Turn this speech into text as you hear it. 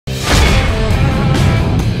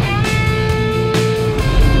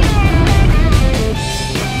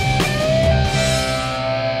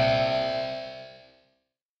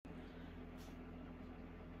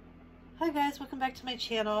back to my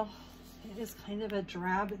channel. It is kind of a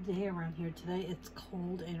drab day around here today. It's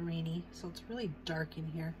cold and rainy, so it's really dark in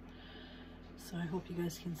here. So I hope you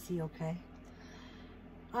guys can see okay.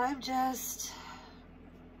 I'm just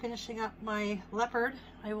finishing up my leopard.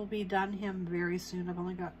 I will be done him very soon. I've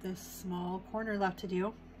only got this small corner left to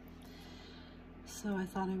do. So I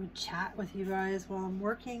thought I would chat with you guys while I'm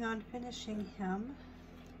working on finishing him.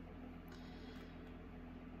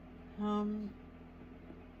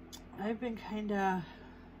 I've been kind of,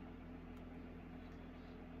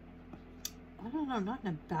 I don't know, not in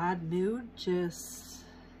a bad mood, just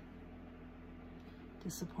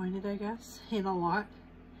disappointed, I guess, in a lot.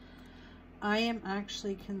 I am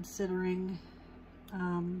actually considering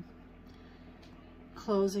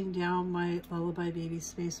closing down my Lullaby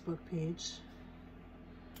Babies Facebook page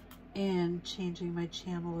and changing my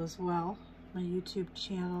channel as well, my YouTube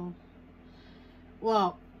channel.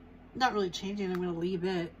 Well, not really changing, I'm going to leave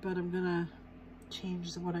it, but I'm going to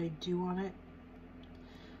change what I do on it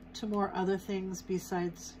to more other things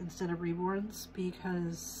besides, instead of reborns,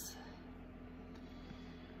 because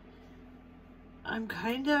I'm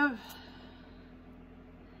kind of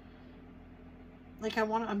like, I'm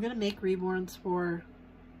going to make reborns for,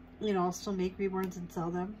 you know, I'll still make reborns and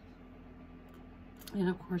sell them. And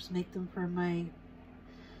of course make them for my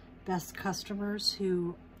best customers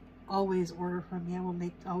who always order from me. I will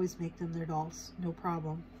always make them their dolls, no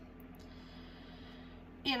problem.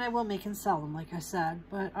 And I will make and sell them, like I said.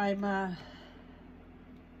 But I've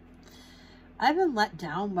been let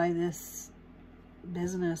down by this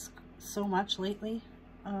business so much lately.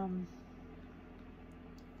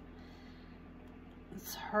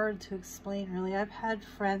 It's hard to explain, really. I've had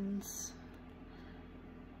friends,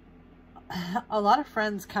 a lot of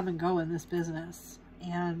friends come and go in this business,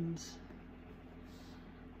 and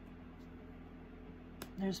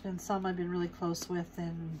there's been some I've been really close with,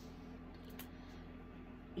 and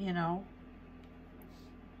you know,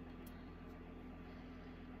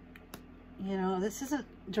 this isn't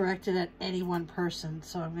directed at any one person,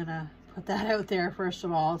 so I'm gonna put that out there first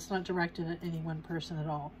of all. It's not directed at any one person at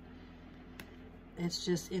all. It's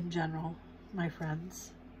just in general, my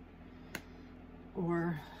friends,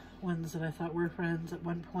 or ones that I thought were friends at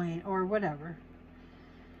one point, or whatever.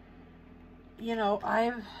 You know,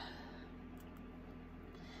 I'm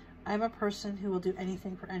a person who will do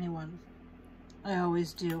anything for anyone. I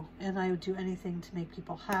always do. And I would do anything to make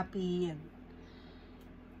people happy. And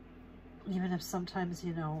even if sometimes,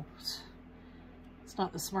 you know, it's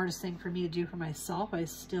not the smartest thing for me to do for myself, I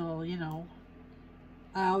still, you know,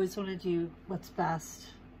 I always want to do what's best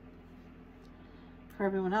for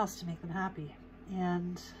everyone else to make them happy.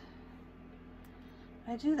 And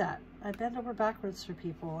I do that. I bend over backwards for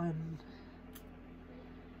people, and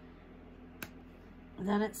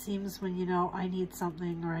then it seems when, you know, I need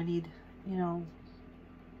something, or I need, you know,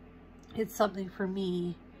 it's something for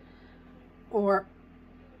me, or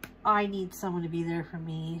I need someone to be there for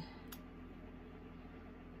me,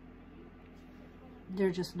 they're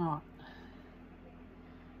just not.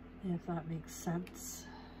 If that makes sense.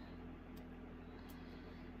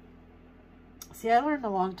 See, I learned a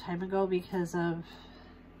long time ago because of,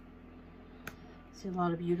 see, a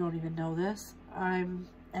lot of you don't even know this, I'm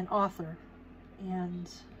an author, and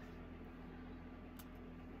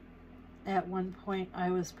at one point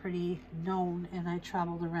I was pretty known, and I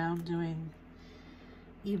traveled around doing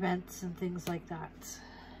events and things like that,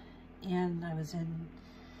 and I was in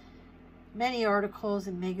many articles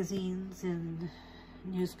and magazines and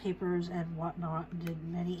newspapers and whatnot, and did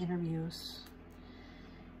many interviews,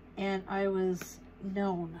 and I was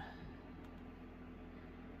known,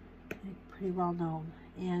 like pretty well known.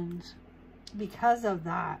 And because of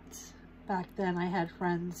that, back then I had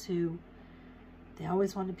friends who, they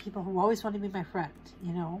always wanted, people who always wanted to be my friend,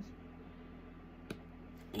 you know,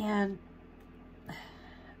 and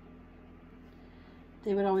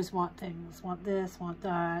they would always want things, want this, want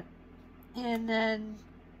that, and then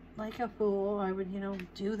like a fool, I would, you know,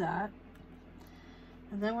 do that.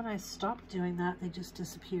 And then when I stopped doing that, they just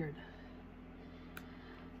disappeared.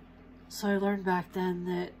 So I learned back then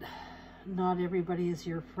that not everybody is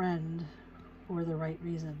your friend for the right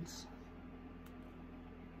reasons.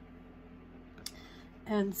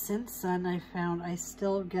 And since then, I found I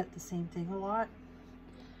still get the same thing a lot,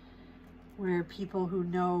 where people who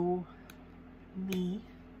know me,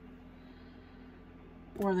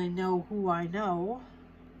 or they know who I know,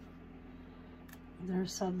 they're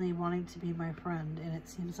suddenly wanting to be my friend. And it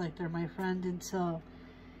seems like they're my friend until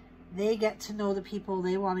they get to know the people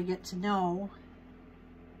they want to get to know,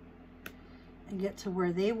 and get to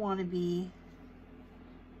where they want to be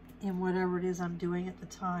in whatever it is I'm doing at the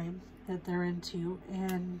time that they're into.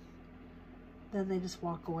 And then they just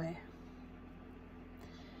walk away.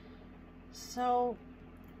 So,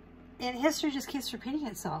 and history just keeps repeating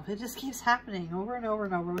itself. It just keeps happening over and over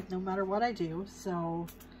and over with no matter what I do. So,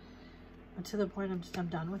 to the point I'm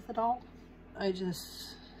done with it all. I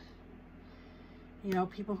just, you know,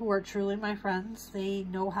 people who are truly my friends, they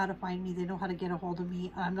know how to find me. They know how to get a hold of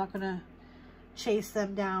me. I'm not going to chase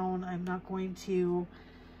them down. I'm not going to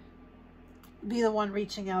be the one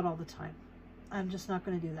reaching out all the time. I'm just not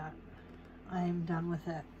going to do that. I'm done with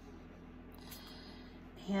it.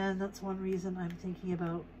 And that's one reason I'm thinking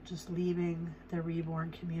about just leaving the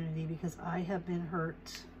reborn community, because I have been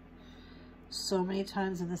hurt so many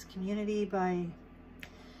times in this community by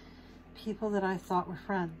people that I thought were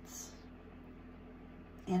friends.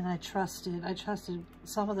 And I trusted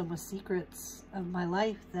some of them with secrets of my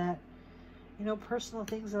life that, you know, personal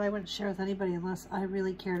things that I wouldn't share with anybody unless I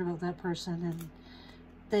really cared about that person and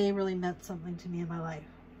they really meant something to me in my life.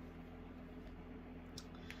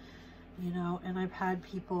 You know, and I've had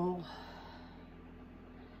people,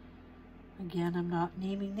 again, I'm not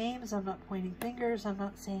naming names, I'm not pointing fingers, I'm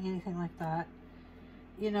not saying anything like that,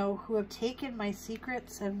 you know, who have taken my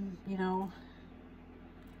secrets and, you know,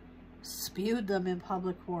 spewed them in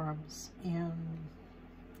public forums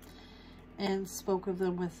and spoke of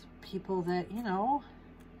them with people that, you know,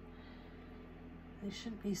 they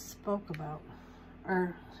shouldn't be spoke about,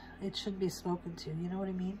 or it shouldn't be spoken to, you know what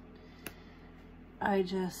I mean? I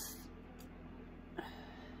just,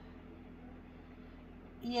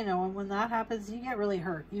 you know, and when that happens, you get really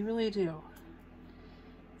hurt. You really do.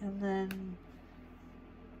 And then,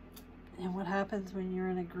 and what happens when you're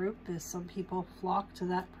in a group is some people flock to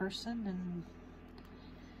that person and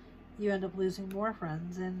you end up losing more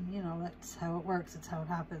friends. And, you know, that's how it works. It's how it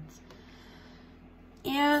happens.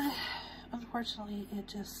 And unfortunately,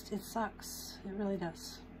 it sucks. It really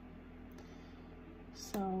does.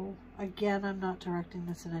 So, again, I'm not directing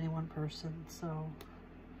this at any one person. So,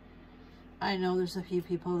 I know there's a few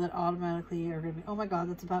people that automatically are going to be, oh my God,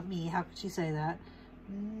 that's about me. How could she say that?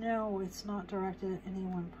 No, it's not directed at any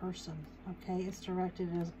one person. Okay, it's directed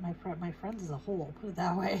as my friends as a whole. Put it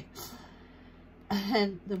that way.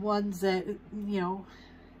 And the ones that, you know,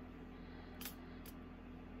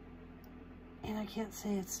 and I can't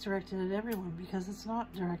say it's directed at everyone because it's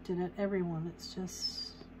not directed at everyone. It's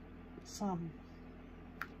just some.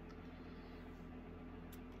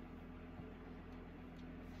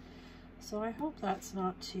 So I hope that's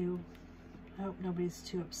not too, I hope nobody's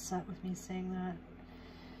too upset with me saying that.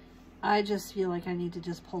 I just feel like I need to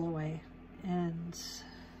just pull away. And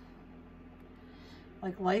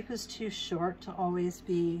like, life is too short to always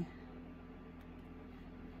be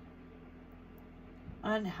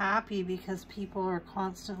unhappy because people are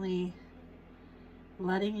constantly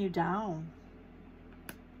letting you down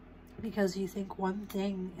because you think one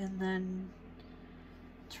thing and then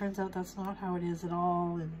it turns out that's not how it is at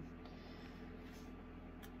all. And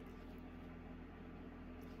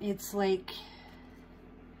it's like,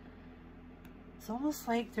 it's almost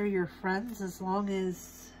like they're your friends as long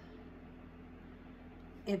as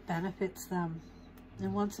it benefits them.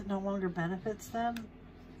 And once it no longer benefits them,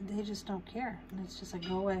 they just don't care. And it's just like,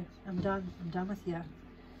 go away. I'm done. I'm done with you.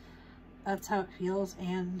 That's how it feels.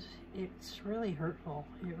 And it's really hurtful.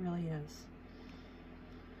 It really is.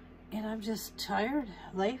 And I'm just tired.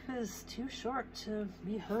 Life is too short to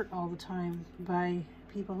be hurt all the time by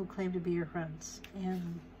people who claim to be your friends.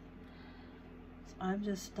 And I'm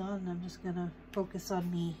just done. I'm just going to focus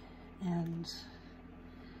on me. And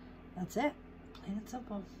that's it. Plain and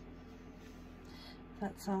simple. If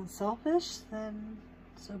that sounds selfish, then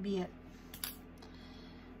so be it.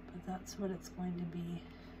 But that's what it's going to be.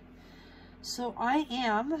 So I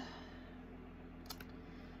am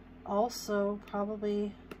also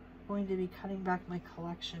probably going to be cutting back my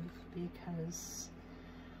collection because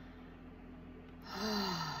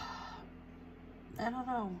I don't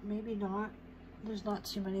know, maybe not. There's not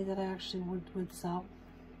too many that I actually would sell.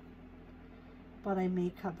 But I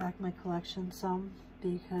may cut back my collection some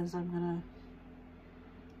because I'm going to,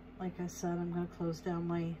 like I said, I'm going to close down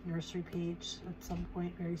my nursery page at some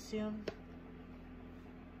point very soon.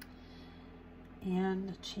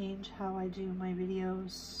 And change how I do my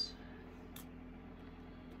videos.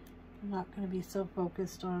 I'm not going to be so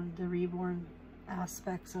focused on the reborn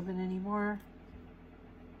aspects of it anymore.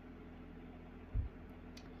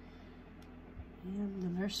 And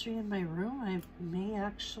the nursery in my room, I may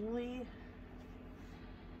actually,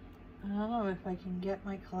 I don't know if I can get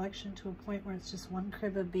my collection to a point where it's just one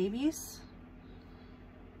crib of babies.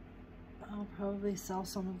 I'll probably sell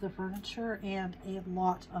some of the furniture and a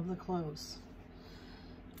lot of the clothes.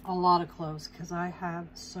 A lot of clothes, because I have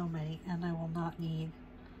so many and I will not need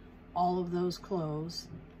all of those clothes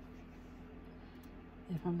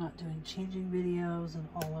if I'm not doing changing videos and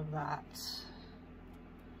all of that.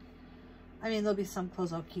 I mean, there'll be some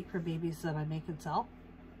clothes I'll keep for babies that I make and sell,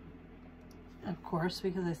 of course,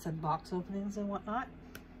 because I said box openings and whatnot.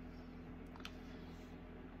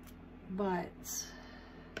 But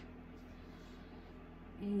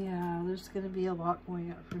yeah, there's going to be a lot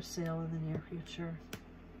going up for sale in the near future.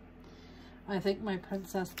 I think my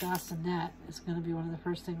princess bassinet is going to be one of the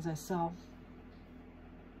first things I sell,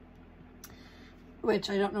 which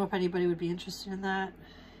I don't know if anybody would be interested in that,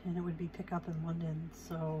 and it would be pick up in London,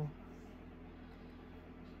 so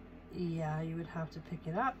yeah, you would have to pick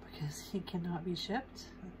it up because it cannot be shipped.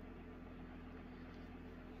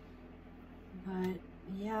 But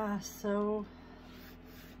yeah, so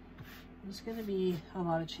there's going to be a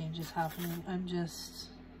lot of changes happening. I'm just,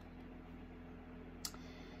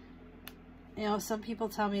 you know, some people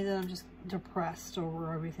tell me that I'm just depressed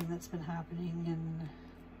over everything that's been happening, and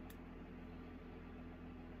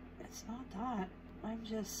it's not that. I'm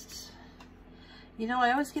just, you know,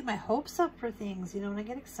 I always get my hopes up for things, you know, and I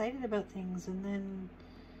get excited about things, and then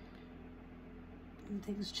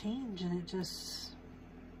things change, and it just,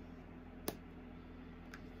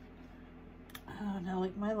 I don't know,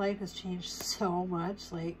 like my life has changed so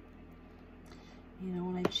much. Like, you know,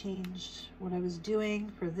 when I changed what I was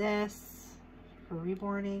doing for this, for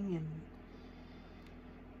reborning, and,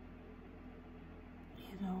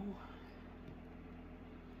 you know,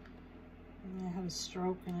 and I had a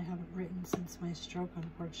stroke, and I haven't written since my stroke,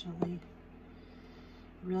 unfortunately.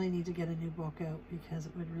 Really need to get a new book out because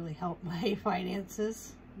it would really help my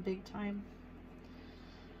finances big time.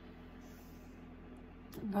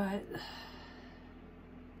 But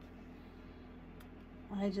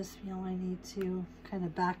I just feel I need to kind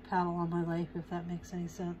of backpedal on my life, if that makes any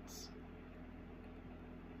sense.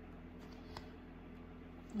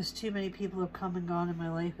 There's too many people have come and gone in my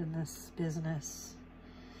life in this business.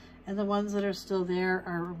 And the ones that are still there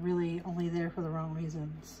are really only there for the wrong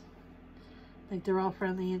reasons. Like, they're all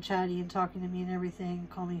friendly and chatty and talking to me and everything,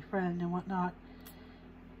 call me friend and whatnot,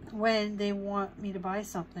 when they want me to buy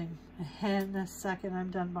something. And the second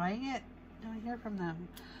I'm done buying it, I don't hear from them.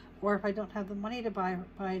 Or if I don't have the money to buy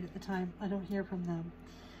it at the time, I don't hear from them.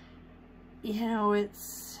 You know,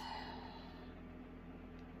 it's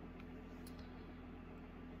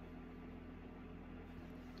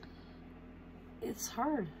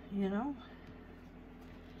hard, you know?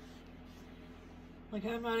 Like,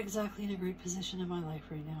 I'm not exactly in a great position in my life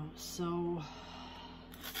right now, so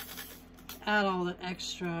add all that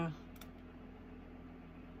extra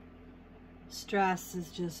stress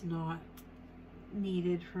is just not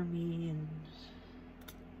needed for me, and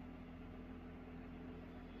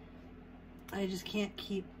I just can't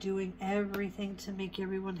keep doing everything to make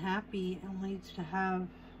everyone happy only to have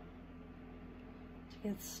to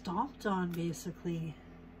get stomped on, basically,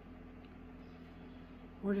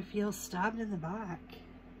 or to feel stabbed in the back.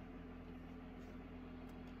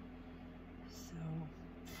 So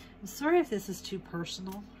I'm sorry if this is too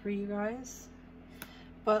personal for you guys,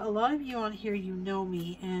 but a lot of you on here, you know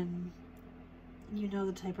me, and you know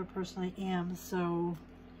the type of person I am, so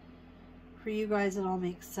for you guys it all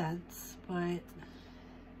makes sense. But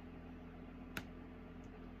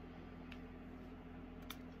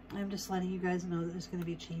I'm just letting you guys know that there's going to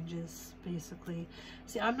be changes, basically.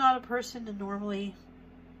 See, I'm not a person to normally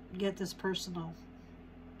get this personal.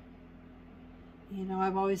 You know,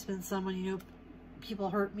 I've always been someone, you know, people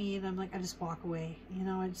hurt me and I'm like, I just walk away. You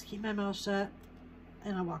know, I just keep my mouth shut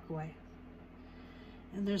and I walk away.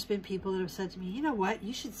 And there's been people that have said to me, you know what,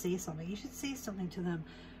 you should say something. You should say something to them.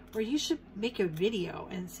 Or you should make a video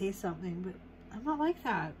and say something. But I'm not like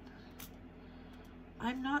that.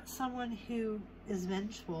 I'm not someone who is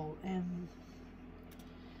vengeful and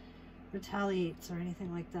retaliates or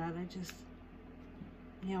anything like that. I just,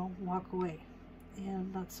 you know, walk away.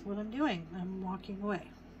 And that's what I'm doing. I'm walking away.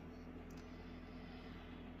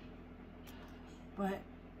 But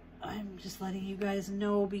I'm just letting you guys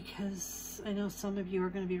know, because I know some of you are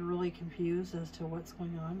going to be really confused as to what's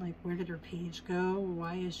going on. Like, where did her page go?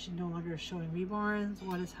 Why is she no longer showing reborns?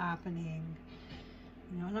 What is happening?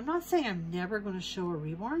 You know, and I'm not saying I'm never going to show a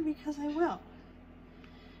reborn, because I will.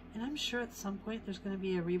 And I'm sure at some point there's going to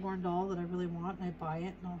be a reborn doll that I really want, and I buy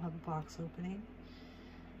it and I'll have a box opening.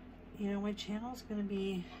 You know, my channel is going to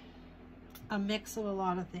be a mix of a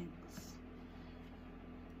lot of things.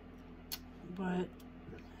 But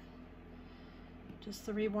just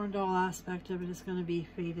the reborn doll aspect of it is going to be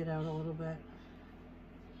faded out a little bit.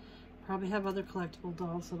 Probably have other collectible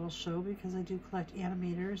dolls that I'll show, because I do collect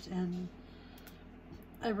animators, and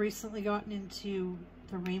I've recently gotten into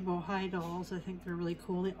the Rainbow High dolls. I think they're really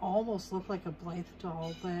cool. They almost look like a Blythe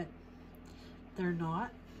doll, but they're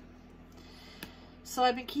not. So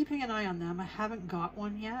I've been keeping an eye on them. I haven't got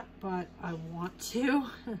one yet, but I want to.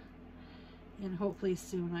 And hopefully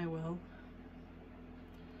soon I will.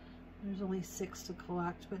 There's only 6 to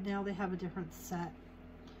collect, but now they have a different set.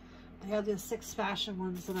 They had the 6 fashion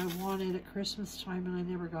ones that I wanted at Christmas time, and I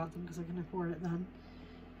never got them because I couldn't afford it then.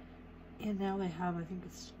 And now they have, I think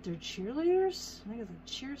it's their cheerleaders. I think it's a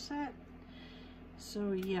cheer set.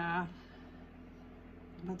 So yeah,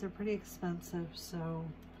 but they're pretty expensive. So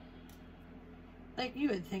like you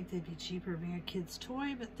would think they'd be cheaper being a kid's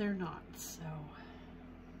toy, but they're not. So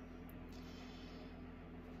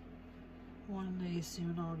one day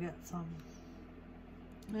soon I'll get some.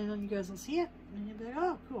 And then you guys will see it and you'll be like,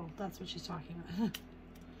 oh cool, that's what she's talking about.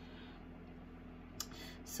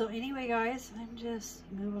 So anyway guys, I'm just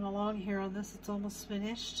moving along here on this. It's almost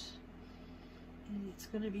finished. And it's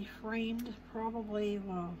going to be framed probably,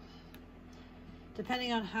 well,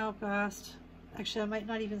 depending on how fast. Actually, I might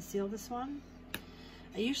not even seal this one.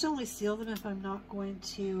 I usually only seal them if I'm not going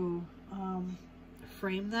to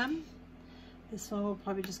frame them. This one will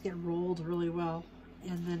probably just get rolled really well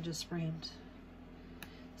and then just framed.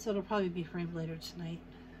 So it'll probably be framed later tonight.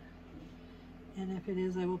 And if it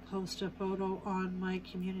is, I will post a photo on my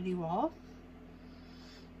community wall.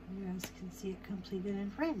 You guys can see it completed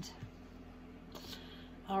and framed.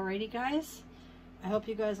 Alrighty guys, I hope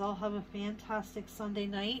you guys all have a fantastic Sunday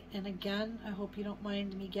night. And again, I hope you don't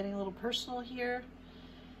mind me getting a little personal here.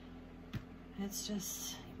 It's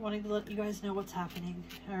just wanting to let you guys know what's happening.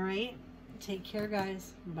 Alright, take care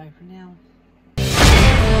guys. Bye for now.